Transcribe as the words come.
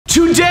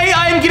Today,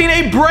 I am getting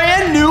a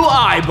brand new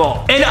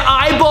eyeball. An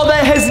eyeball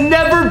that has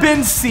never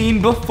been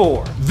seen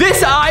before.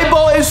 This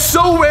eyeball is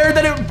so rare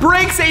that it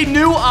breaks a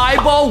new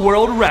eyeball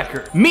world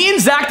record. Me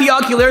and Zach the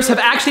Oculaires have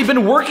actually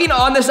been working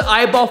on this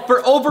eyeball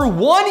for over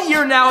 1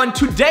 year now, and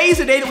today is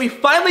the day that we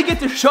finally get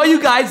to show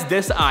you guys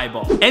this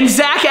eyeball. And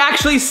Zach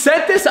actually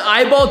sent this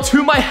eyeball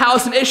to my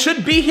house, and it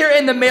should be here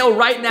in the mail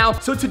right now.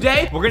 So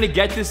today, we're gonna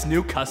get this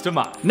new custom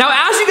eye. Now,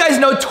 as you guys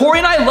know, Tori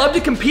and I love to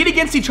compete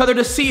against each other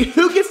to see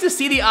who gets to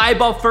see the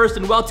eyeball first.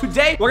 And well,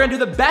 today, we're gonna do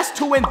the best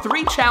to win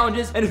 3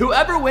 challenges, and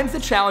whoever wins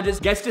the challenges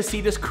gets to see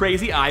this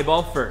crazy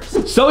eyeball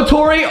first. So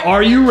Tori,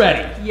 are you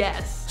ready?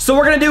 Yes. So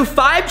we're gonna do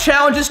 5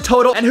 challenges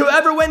total, and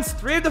whoever wins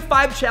 3 of the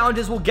 5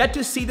 challenges will get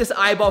to see this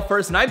eyeball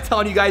first. And I'm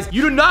telling you guys,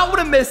 you do not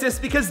wanna miss this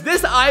because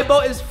this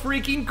eyeball is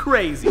freaking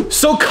crazy.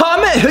 So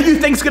comment who you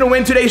think's gonna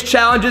win today's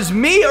challenges,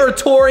 me or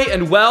Tori,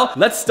 and well,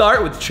 let's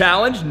start with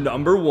challenge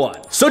number 1.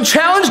 So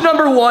challenge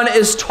number 1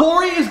 is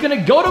Tori is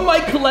gonna go to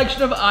my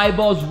collection of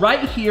eyeballs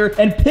right here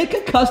and pick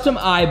a custom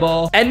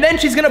eyeball, and then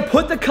she's gonna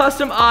put the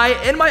custom eye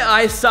in my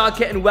eye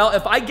socket, and well,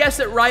 if I guess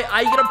it right,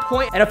 I get a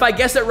point, and if I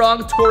guess it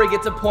wrong, Tori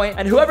gets a point,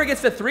 and whoever gets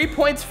the 3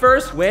 points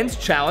first wins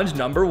challenge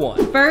number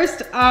 1.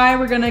 First eye,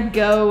 we're gonna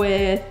go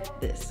with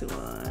this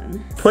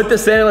one. Put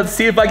this in, let's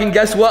see if I can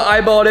guess what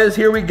eyeball it is.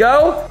 Here we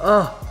go.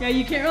 Oh. Yeah,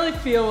 you can't really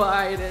feel what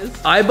eye it is.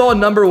 Eyeball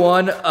number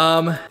 1,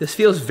 this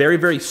feels very,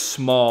 very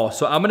small.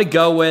 So I'm gonna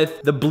go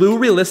with the blue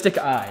realistic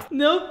eye.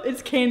 Nope,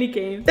 it's candy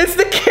cane. It's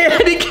the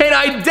candy cane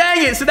eye,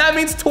 dang it. So that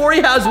means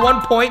Tori has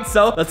 1 point,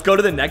 so let's go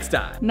to the next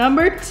eye.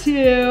 Number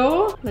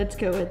 2, let's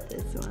go with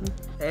this one.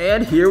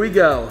 And here we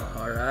go.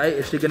 All right,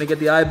 is she gonna get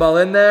the eyeball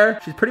in there?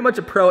 She's pretty much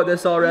a pro at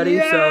this already,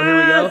 yes! So here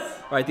we go.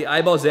 All right, the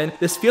eyeball's in.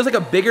 This feels like a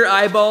bigger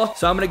eyeball,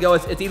 so I'm gonna go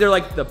with, it's either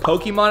like the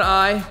Pokemon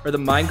eye or the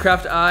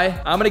Minecraft eye.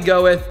 I'm gonna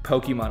go with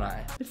Pokemon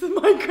eye. It's the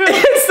Minecraft.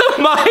 It's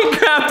the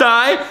Minecraft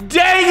eye.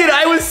 Dang it,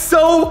 I was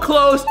so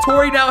close.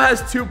 Tori now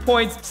has 2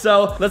 points,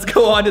 so let's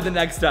go on to the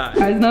next eye.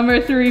 Guys, number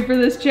 3 for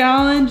this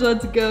challenge,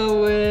 let's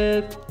go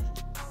with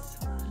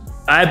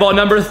eyeball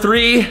number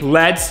 3,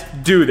 let's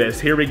do this.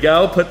 Here we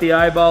go, put the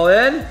eyeball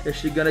in. Is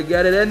she gonna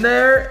get it in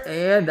there?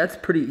 And that's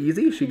pretty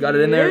easy. She got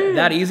it in there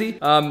that easy.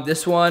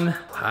 This one,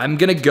 I'm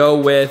gonna go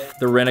with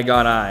the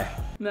Renegon eye.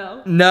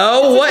 No.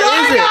 No, what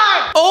is it?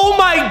 Oh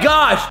my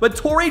gosh, but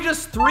Tori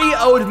just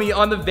 3-0'd me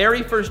on the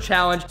very first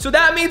challenge. So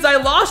that means I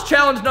lost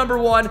challenge number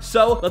 1.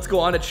 So let's go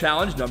on to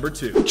challenge number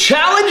 2.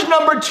 Challenge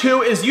number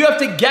 2 is you have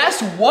to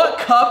guess what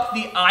cup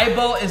the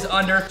eyeball is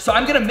under. So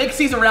I'm gonna mix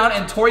these around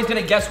and Tori's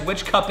gonna guess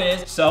which cup it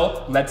is.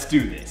 So let's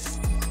do this.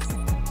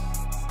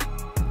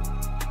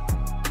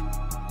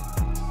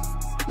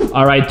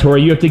 All right,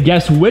 Tori, you have to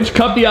guess which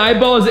cup the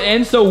eyeball is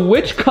in. So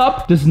which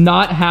cup does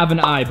not have an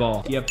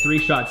eyeball? You have 3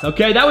 shots.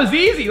 Okay, that was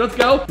easy. Let's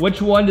go.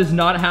 Which one does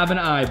not have an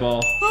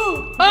eyeball?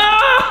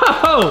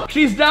 Oh!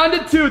 She's down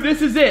to 2.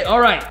 This is it.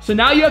 All right, so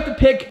now you have to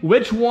pick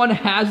which one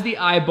has the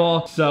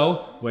eyeball.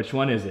 So which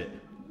one is it?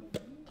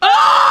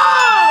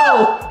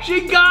 Oh!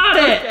 She got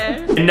it.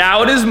 Okay. And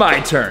now it is my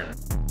turn.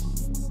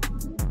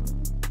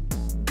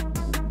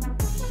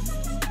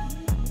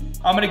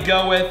 I'm gonna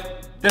go with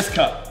this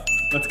cup.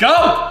 Let's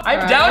go!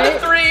 I'm down to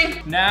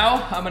 3.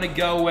 Now, I'm gonna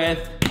go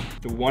with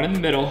the one in the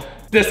middle,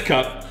 this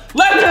cup.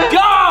 Let's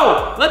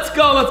go! Let's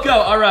go, let's go.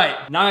 All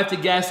right, now I have to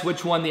guess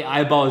which one the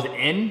eyeball is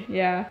in.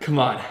 Yeah. Come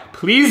on,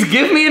 please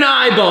give me an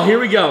eyeball. Here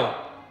we go.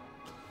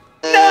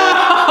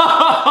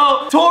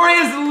 No! Tori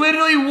has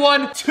literally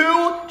won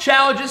 2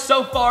 challenges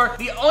so far.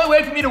 The only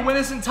way for me to win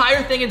this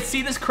entire thing and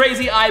see this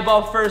crazy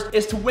eyeball first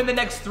is to win the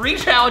next 3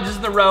 challenges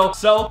in a row.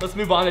 So let's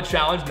move on to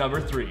challenge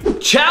number 3.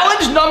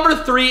 Challenge number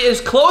 3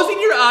 is closing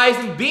your eyes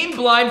and being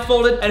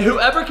blindfolded, and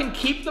whoever can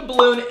keep the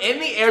balloon in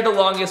the air the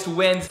longest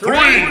wins.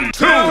 3,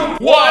 2,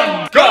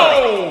 1,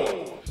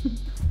 go!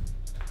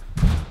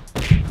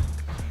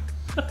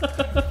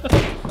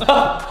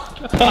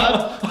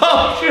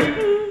 Oh,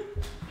 shoot.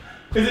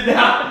 Is it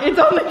down? It's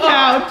on the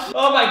couch.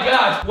 Oh my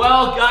gosh.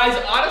 Well, guys,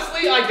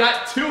 honestly, I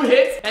got 2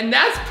 hits, and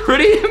that's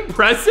pretty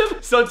impressive.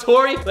 So,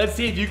 Tori, let's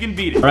see if you can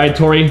beat it. All right,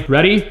 Tori,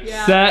 ready,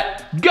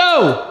 set,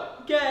 go.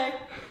 Okay.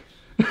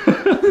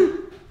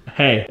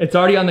 Hey, it's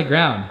already on the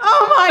ground.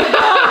 Oh my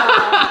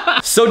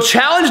God. So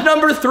challenge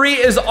number 3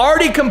 is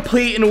already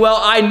complete, and well,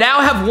 I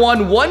now have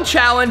won 1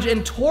 challenge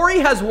and Tori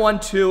has won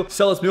 2.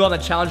 So let's move on to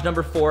challenge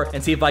number 4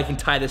 and see if I can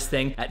tie this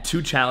thing at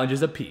 2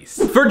 challenges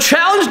apiece. For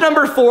challenge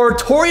number 4,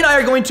 Tori and I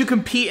are going to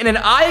compete in an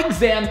eye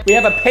exam. We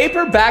have a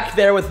paper back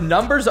there with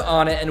numbers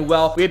on it, and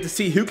well, we have to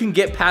see who can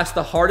get past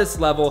the hardest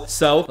level.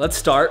 So let's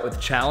start with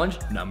challenge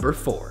number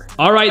 4.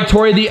 All right,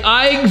 Tori, the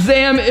eye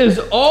exam is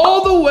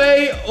all the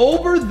way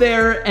over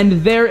there,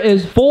 and there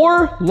is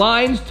 4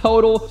 lines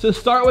total. So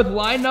start with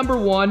line number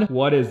 1.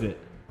 What is it?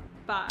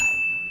 5.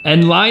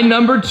 And line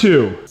number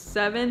 2.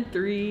 7,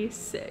 3,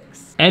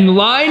 6. And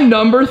line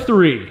number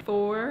 3.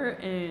 4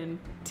 and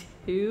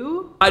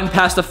 2. Gotten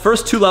past the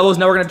first 2 levels.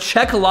 Now we're gonna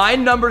check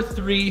line number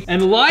 3.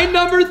 And line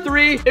number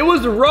 3, it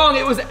was wrong.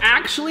 It was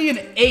actually an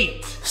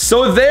 8.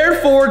 So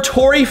therefore,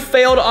 Tori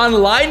failed on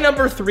line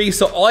number 3.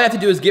 So all I have to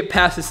do is get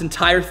past this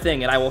entire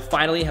thing, and I will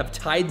finally have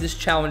tied this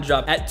challenge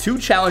up at 2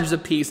 challenges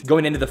apiece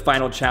going into the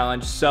final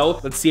challenge. So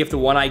let's see if the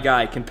one-eye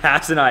guy can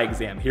pass an eye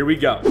exam. Here we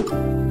go.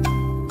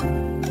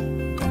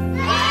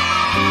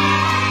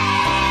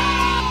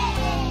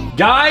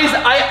 Guys,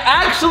 I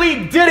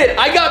actually did it.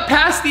 I got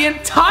past the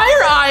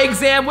entire eye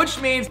exam, which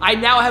means I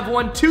now have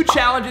won 2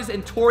 challenges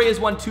and Tori has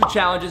won 2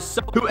 challenges.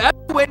 So whoever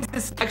wins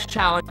this next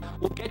challenge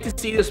will get to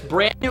see this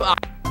brand new eye.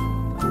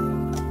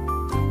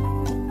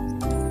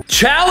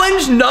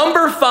 Challenge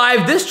number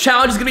 5. This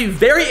challenge is gonna be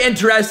very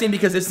interesting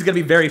because this is gonna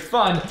be very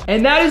fun.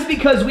 And that is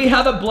because we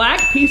have a black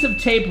piece of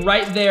tape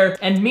right there,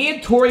 and me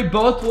and Tori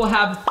both will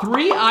have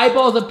 3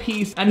 eyeballs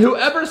apiece, and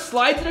whoever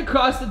slides it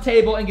across the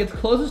table and gets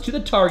closest to the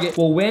target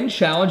will win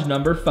challenge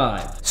number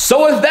 5.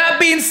 So with that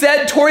being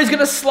said, Tori's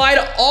gonna slide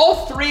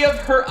all 3 of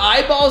her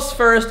eyeballs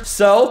first,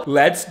 so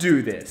let's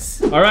do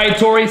this. All right,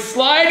 Tori,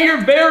 slide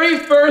your very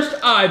first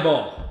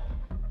eyeball.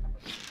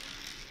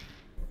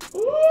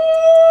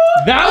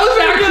 That was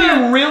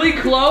actually really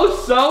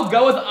close, so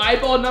go with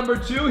eyeball number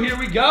 2. Here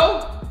we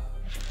go.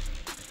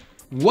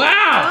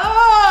 Wow!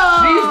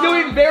 Oh. She's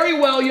doing very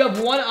well. You have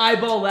 1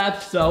 eyeball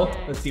left, so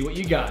let's see what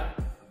you got.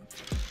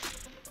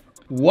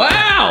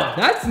 Wow,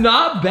 that's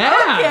not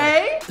bad.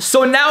 Okay.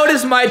 So now it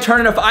is my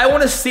turn, and if I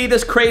want to see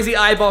this crazy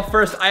eyeball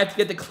first, I have to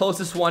get the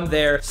closest one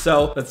there.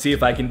 So let's see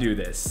if I can do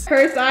this.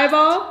 First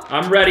eyeball.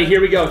 I'm ready.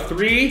 Here we go.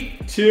 3,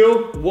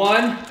 2,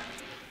 1.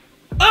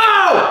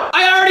 Oh!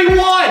 I already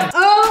won!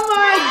 Oh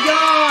my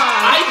god!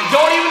 I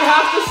don't even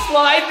have to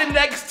slide the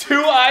next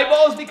 2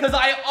 eyeballs because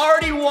I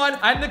already won.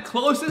 I'm the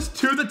closest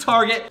to the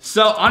target.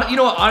 So, you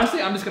know what?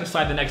 Honestly, I'm just gonna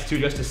slide the next 2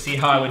 just to see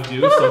how I would do.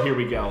 So here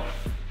we go.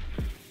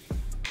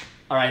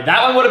 All right,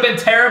 that one would have been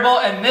terrible,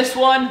 and this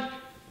one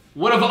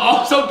would have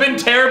also been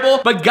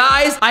terrible. But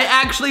guys, I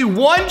actually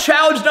won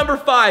challenge number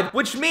 5,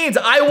 which means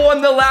I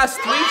won the last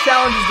 3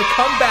 challenges to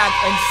come back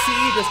and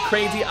see this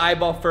crazy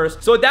eyeball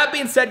first. So with that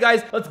being said,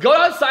 guys, let's go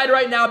outside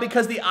right now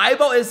because the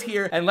eyeball is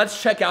here, and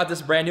let's check out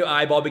this brand new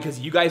eyeball because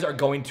you guys are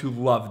going to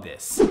love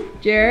this.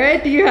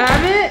 Jarrett, do you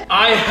have it?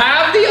 I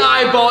have the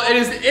eyeball. It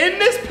is in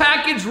this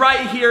package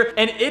right here,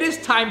 and it is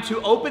time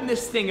to open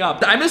this thing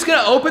up. I'm just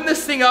gonna open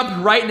this thing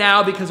up right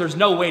now because there's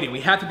no waiting.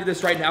 We have to do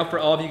this right now for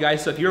all of you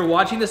guys. So if you're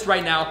watching this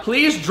right now,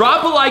 please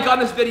drop a like on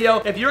this video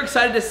if you're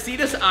excited to see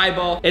this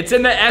eyeball. It's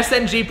in the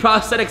SNG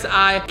Prosthetics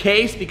eye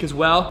case because,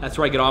 well, that's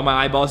where I get all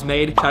my eyeballs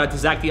made. Shout out to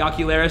Zach the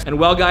Ocularis. And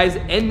well, guys,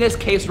 in this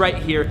case right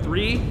here,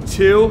 3,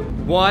 2,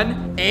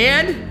 1,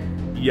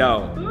 and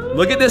yo.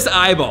 Look at this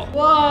eyeball.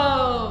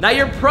 Whoa. Now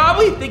you're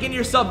probably thinking to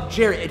yourself,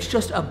 Jarrett, it's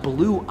just a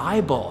blue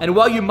eyeball. And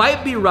well, you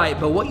might be right,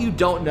 but what you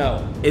don't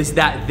know is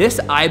that this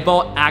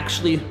eyeball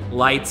actually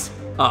lights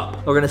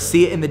up. We're gonna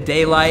see it in the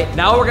daylight.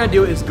 Now what we're gonna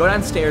do is go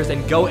downstairs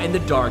and go in the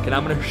dark, and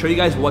I'm gonna show you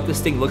guys what this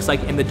thing looks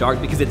like in the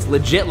dark because it's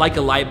legit like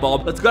a light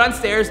bulb. Let's go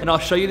downstairs and I'll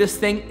show you this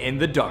thing in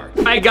the dark.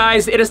 All right,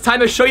 guys, it is time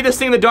to show you this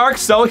thing in the dark,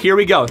 so here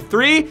we go.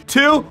 3,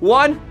 2,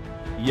 1.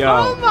 Yo.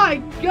 Oh my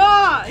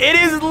god. It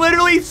is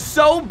literally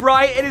so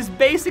bright. It is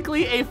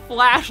basically a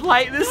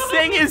flashlight. This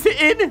thing is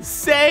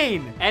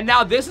insane. And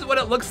now this is what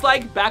it looks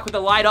like back with the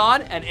light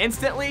on, and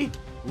instantly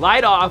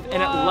light off,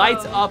 and it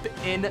lights up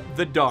in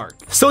the dark.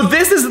 So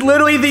this is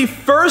literally the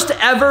first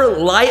ever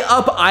light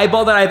up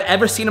eyeball that I've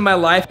ever seen in my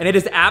life, and it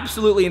is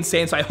absolutely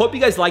insane. So I hope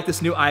you guys like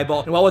this new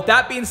eyeball. And well, with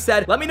that being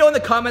said, let me know in the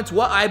comments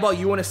what eyeball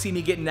you want to see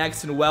me get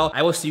next, and well,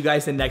 I will see you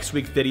guys in next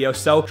week's video.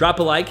 So drop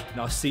a like,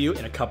 and I'll see you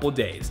in a couple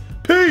days.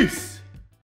 Peace!